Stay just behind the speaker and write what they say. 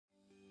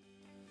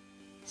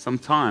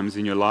Sometimes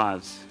in your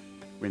lives,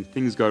 when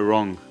things go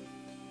wrong,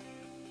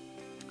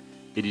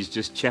 it is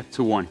just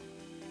chapter 1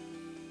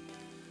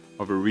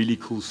 of a really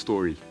cool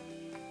story,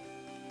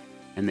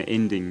 and the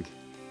ending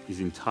is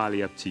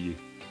entirely up to you.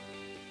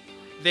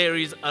 There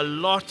is a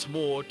lot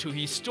more to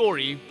his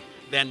story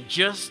than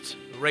just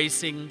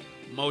racing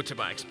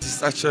motorbikes. He's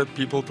such a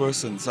people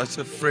person, such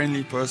a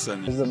friendly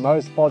person. He's the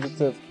most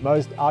positive,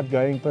 most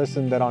outgoing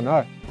person that I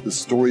know. The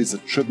story is a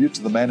tribute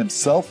to the man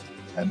himself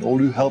and all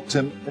who helped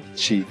him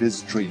achieve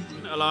his dream.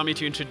 Allow me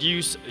to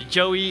introduce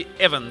Joey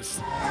Evans.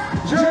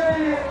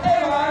 Joey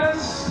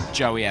Evans!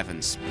 Joey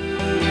Evans.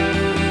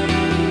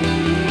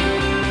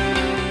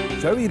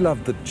 Joey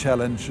loved the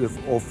challenge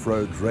of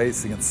off-road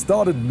racing and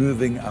started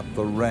moving up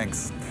the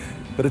ranks.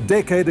 But a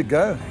decade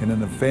ago, in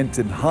an event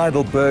in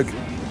Heidelberg,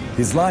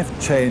 his life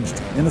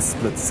changed in a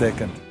split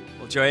second.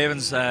 Well, Joey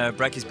Evans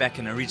broke his back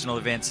in a regional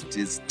event.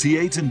 His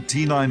T8 and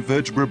T9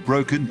 vertebra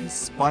broken, his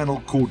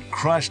spinal cord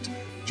crushed,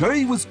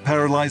 Joey was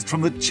paralyzed from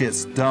the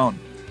chest down.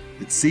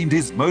 It seemed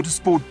his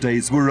motorsport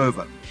days were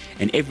over.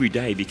 And every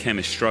day became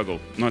a struggle,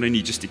 not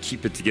only just to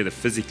keep it together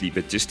physically,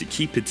 but just to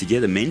keep it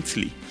together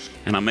mentally.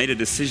 And I made a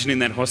decision in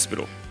that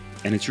hospital.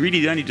 And it's really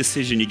the only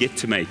decision you get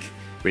to make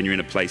when you're in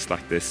a place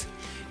like this,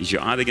 is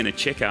you're either going to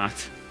check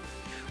out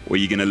or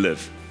you're going to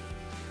live.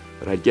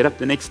 But I'd get up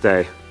the next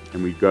day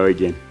and we'd go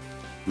again,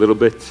 little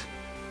bit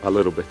by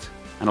little bit.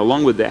 And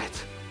along with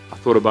that, I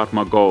thought about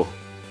my goal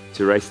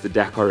to race the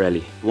Dakar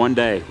Rally. One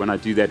day when I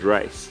do that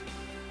race,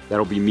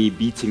 that'll be me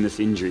beating this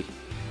injury.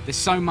 There's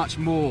so much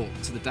more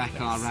to the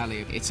Dakar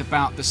Rally. It's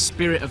about the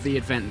spirit of the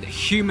event, the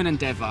human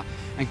endeavour,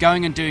 and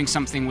going and doing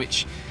something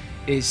which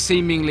is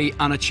seemingly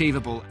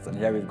unachievable. And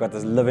here we've got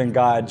this living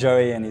guy,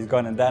 Joey, and he's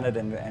gone and done it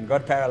and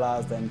got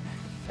paralysed, and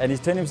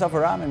he's turned himself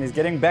around and he's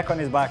getting back on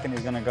his bike and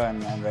he's going to go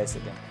and race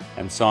again.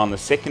 And so on the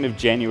 2nd of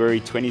January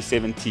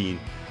 2017,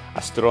 I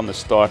stood on the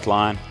start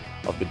line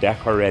of the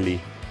Dakar Rally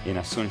in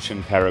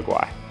Asunción,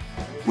 Paraguay.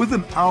 With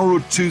an hour or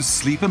two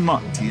sleep a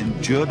night, he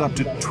endured up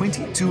to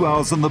 22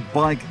 hours on the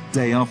bike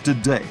day after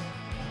day,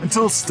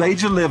 until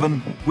stage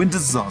 11 when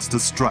disaster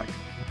struck.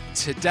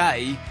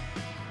 Today,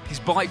 his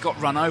bike got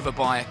run over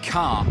by a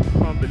car. I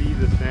can't believe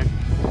this, man.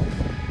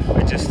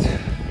 I just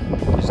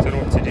don't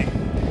know what to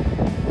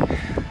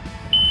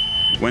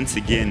do. Once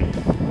again,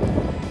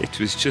 it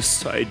was just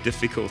so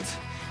difficult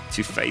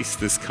to face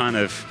this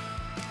hand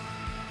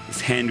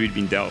we'd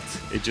been dealt.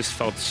 It just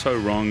felt so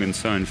wrong and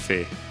so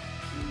unfair.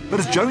 But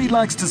as Joey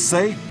likes to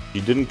say,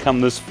 you didn't come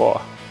this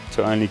far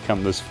to only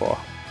come this far.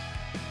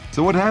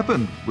 So what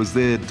happened? Was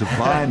there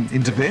divine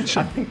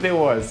intervention? I think there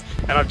was.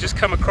 And I've just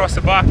come across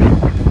a bike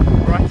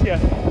right here.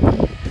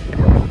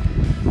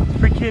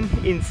 Freaking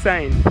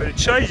insane. But it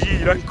shows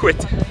you don't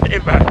quit,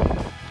 ever.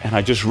 And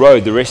I just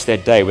rode the rest of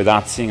that day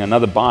without seeing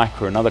another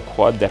bike or another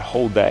quad that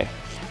whole day.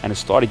 And it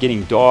started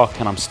getting dark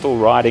and I'm still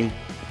riding.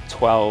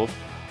 12,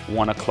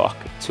 1 o'clock,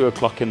 2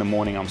 o'clock in the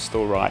morning, I'm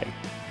still riding.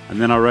 And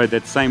then I rode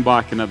that same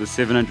bike another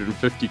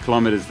 750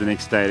 kilometers the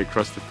next day to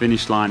cross the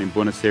finish line in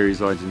Buenos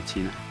Aires,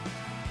 Argentina.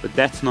 But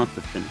that's not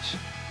the finish.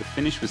 The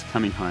finish was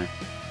coming home.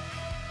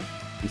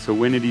 And so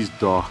when it is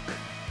dark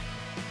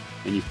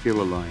and you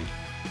feel alone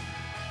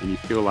and you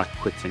feel like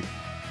quitting,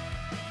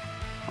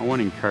 I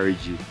want to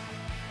encourage you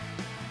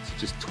to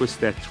just twist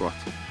that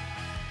throttle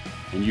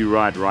and you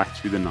ride right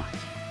through the night.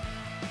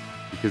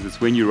 Because it's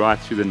when you ride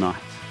through the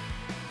night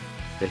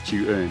that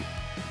you earn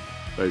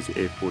those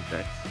airport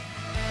days.